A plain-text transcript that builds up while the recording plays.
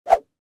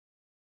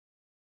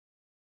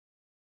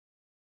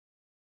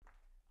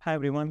Hi,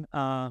 everyone.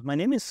 My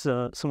name is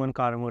Suman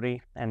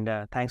Karumuri, and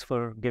thanks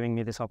for giving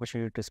me this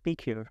opportunity to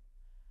speak here.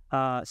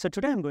 So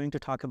today I'm going to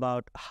talk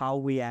about how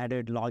we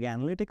added log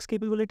analytics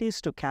capabilities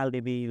to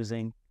KalDB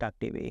using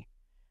DuckDB.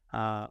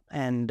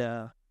 And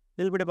a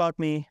little bit about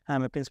me.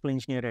 I'm a principal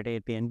engineer at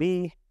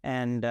Airbnb,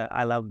 and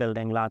I love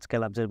building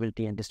large-scale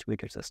observability and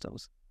distributed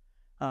systems.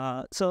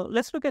 So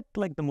let's look at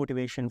the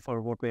motivation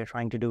for what we're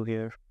trying to do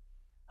here.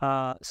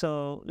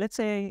 So let's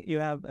say you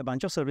have a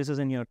bunch of services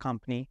in your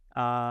company.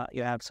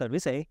 You have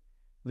service A,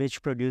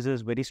 which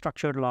produces very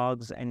structured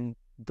logs, and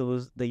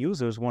the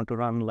users want to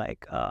run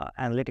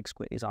analytics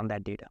queries on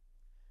that data.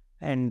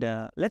 And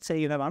let's say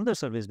you have another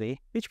service B,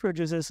 which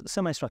produces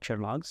semi-structured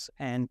logs,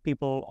 and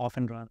people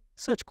often run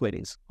search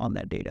queries on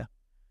that data.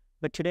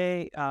 But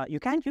today,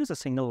 you can't use a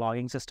single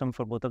logging system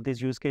for both of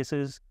these use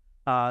cases.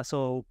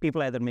 So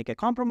people either make a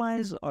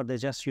compromise or they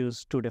just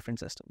use two different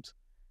systems.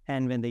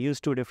 And when they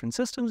use two different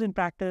systems in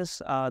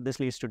practice,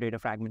 this leads to data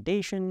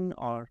fragmentation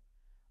or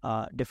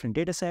different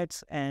data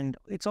sets. And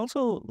it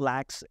also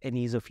lacks an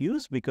ease of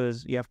use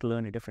because you have to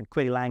learn a different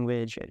query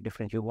language, a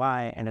different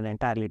UI, and an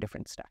entirely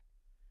different stack.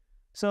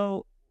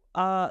 So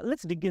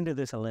let's dig into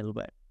this a little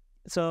bit.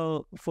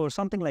 So for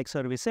something like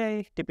Service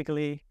A,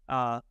 typically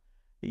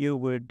you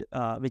would,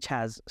 which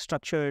has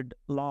structured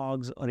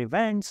logs or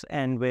events,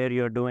 and where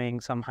you're doing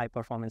some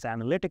high-performance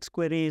analytics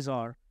queries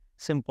or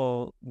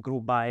simple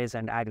group bys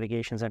and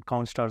aggregations and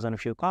count stars on a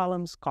few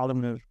columns.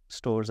 Columnar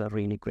stores are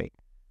really great,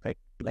 right?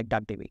 Like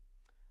DuckDB.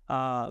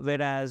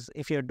 Whereas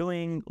if you're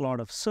doing a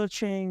lot of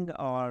searching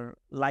or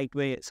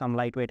some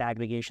lightweight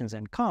aggregations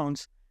and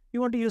counts,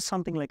 you want to use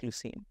something like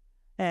Lucene.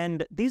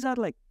 And these are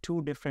like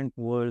two different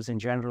worlds in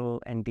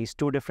general, and these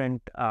two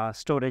different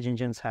storage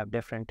engines have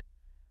different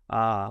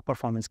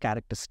performance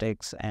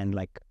characteristics and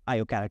like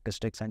I/O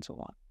characteristics and so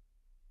on.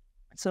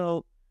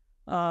 So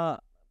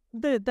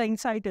the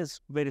insight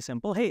is very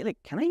simple. Hey,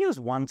 can I use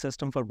one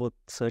system for both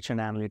search and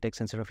analytics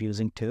instead of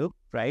using two,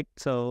 right?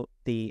 So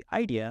the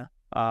idea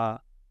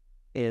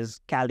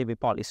is KalDB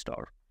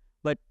Polystore.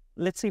 But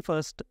let's see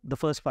first the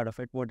first part of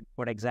it.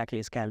 What exactly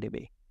is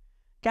KalDB?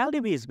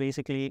 KalDB is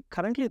basically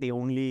currently the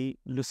only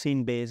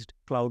Lucene-based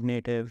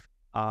cloud-native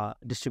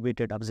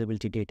distributed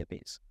observability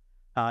database.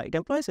 It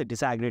employs a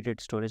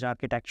disaggregated storage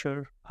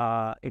architecture.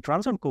 It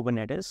runs on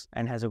Kubernetes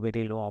and has a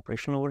very low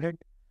operational overhead.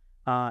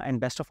 And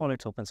best of all,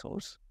 it's open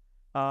source.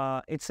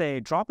 It's a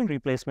drop-in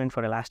replacement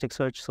for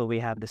Elasticsearch, so we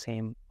have the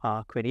same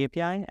query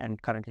API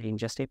and currently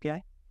ingest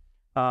API.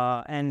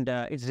 And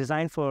it's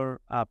designed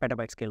for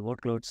petabyte scale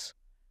workloads,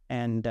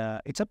 and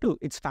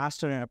it's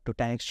faster and up to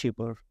 10x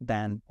cheaper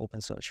than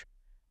OpenSearch.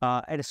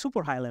 At a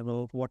super high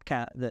level,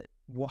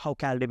 how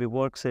KalDB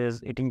works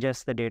is it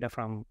ingests the data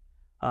from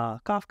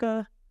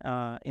Kafka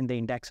in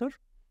the indexer.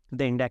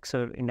 The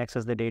indexer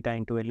indexes the data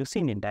into a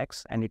Lucene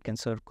index, and it can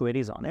serve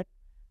queries on it.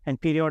 And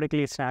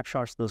periodically, it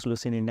snapshots those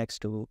Lucene index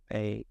to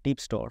a deep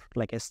store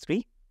like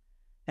S3.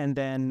 And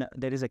then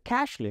there is a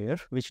cache layer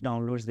which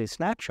downloads these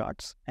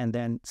snapshots and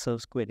then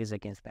serves queries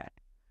against that.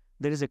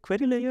 There is a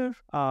query layer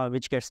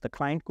which gets the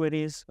client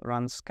queries,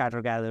 runs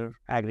scatter-gather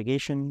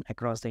aggregation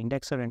across the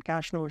indexer and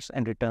cache nodes,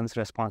 and returns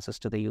responses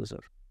to the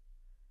user.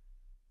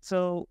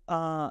 So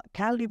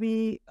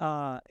KalDB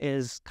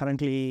is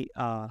currently,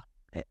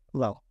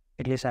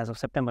 at least as of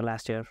September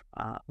last year,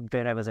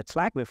 where I was at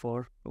Slack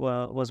before,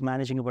 was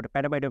managing about a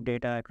petabyte of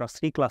data across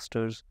 3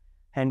 clusters,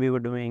 and we were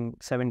doing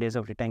 7 days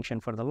of retention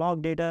for the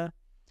log data.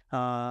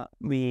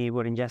 We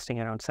were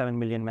ingesting around 7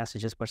 million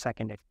messages per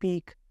second at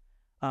peak.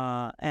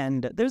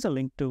 And there's a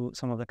link to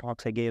some of the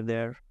talks I gave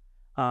there.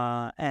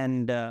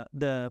 And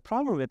the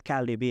problem with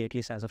KalDB, at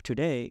least as of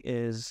today,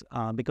 is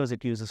because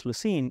it uses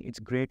Lucene, it's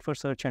great for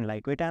search and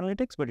lightweight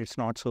analytics, but it's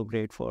not so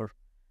great for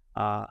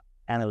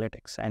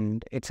analytics,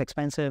 and it's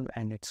expensive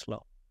and it's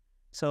slow.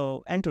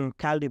 So enter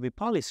KalDB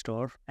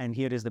Polystore, and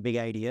here is the big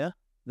idea.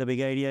 The big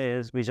idea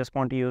is we just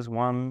want to use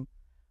one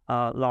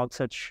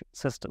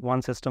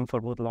system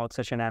for both log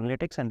search and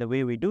analytics, and the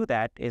way we do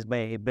that is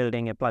by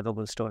building a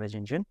pluggable storage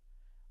engine.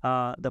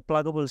 The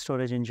pluggable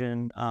storage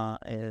engine,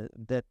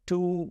 the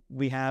two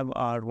we have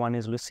are, one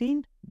is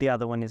Lucene, the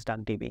other one is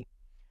DuckDB.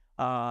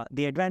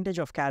 The advantage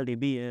of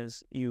KalDB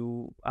is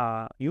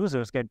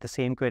users get the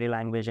same query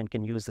language and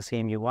can use the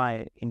same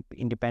UI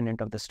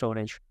independent of the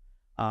storage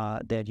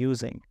they're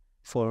using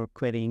for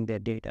querying their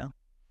data.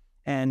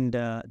 And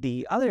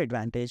the other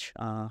advantage,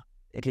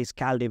 at least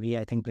KalDB,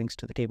 I think, brings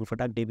to the table for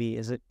DuckDB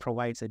is it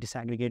provides a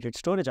disaggregated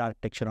storage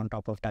architecture on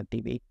top of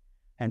DuckDB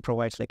and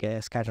provides like a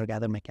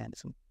scatter-gather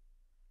mechanism.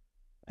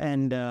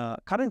 And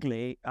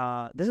currently,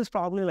 this is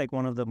probably like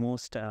one of the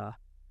most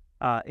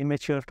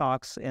immature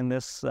talks in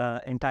this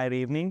entire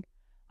evening.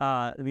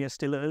 We are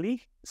still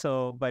early,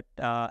 but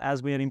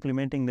as we are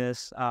implementing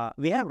this,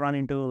 we have run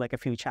into like a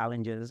few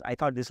challenges. I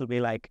thought this will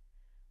be like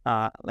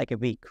a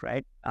week,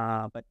 right?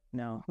 But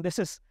no, this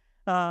is.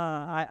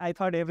 I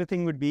thought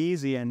everything would be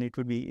easy, and it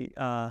would be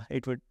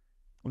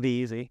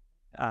easy.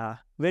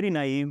 Very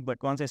naive,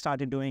 but once I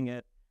started doing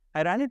it,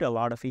 I ran into a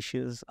lot of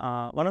issues.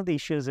 One of the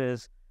issues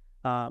is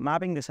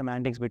mapping the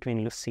semantics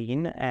between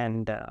Lucene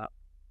and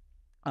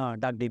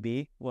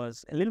DuckDB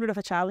was a little bit of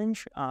a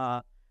challenge.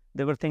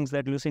 There were things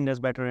that Lucene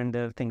does better, and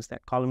there are things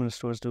that columnar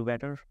stores do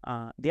better.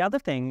 The other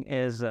thing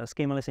is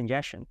schemaless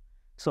ingestion.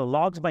 So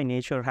logs by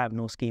nature have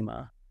no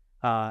schema.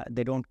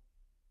 They don't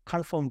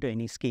conform to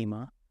any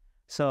schema.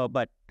 So,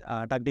 but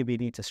DuckDB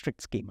needs a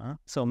strict schema.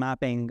 So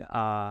mapping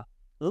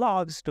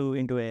logs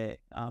into a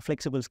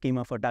flexible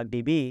schema for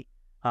DuckDB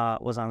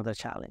was another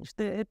challenge.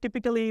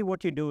 Typically,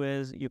 what you do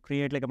is you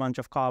create like a bunch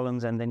of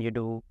columns, and then you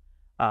do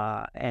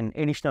an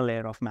additional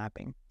layer of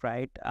mapping,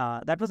 right?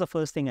 That was the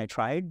first thing I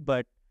tried,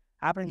 but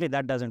apparently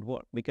that doesn't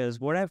work, because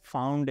what I've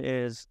found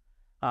is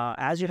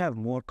as you have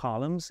more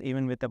columns,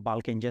 even with the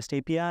bulk ingest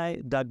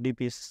API,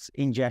 DuckDB's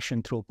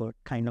ingestion throughput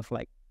kind of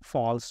like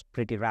falls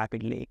pretty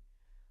rapidly.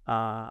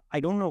 I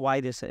don't know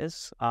why this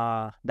is.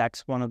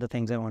 That's one of the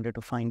things I wanted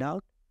to find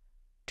out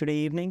today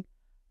evening.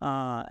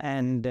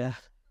 And the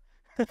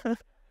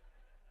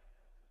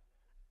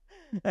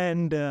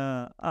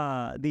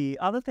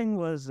other thing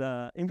was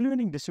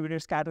implementing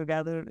distributed scatter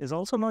gather is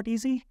also not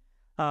easy.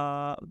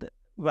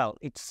 Well,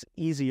 it's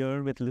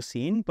easier with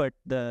Lucene, but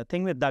the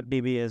thing with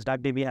DuckDB is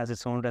DuckDB has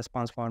its own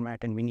response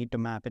format, and we need to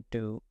map it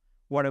to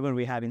whatever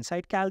we have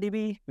inside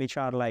KalDB, which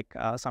are like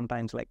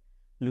sometimes like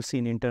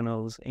Lucene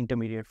internals,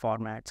 intermediate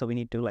format. So we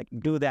need to like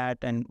do that,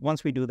 and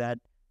once we do that,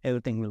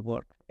 everything will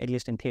work, at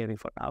least in theory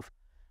for now.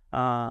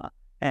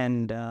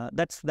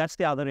 That's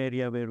the other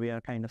area where we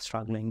are kind of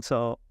struggling.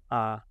 So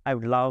I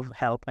would love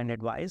help and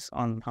advice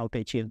on how to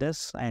achieve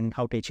this, and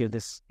how to achieve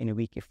this in a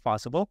week if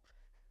possible.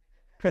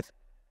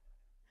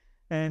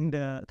 And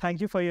thank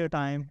you for your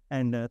time,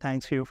 and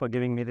thanks you for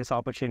giving me this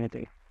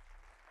opportunity.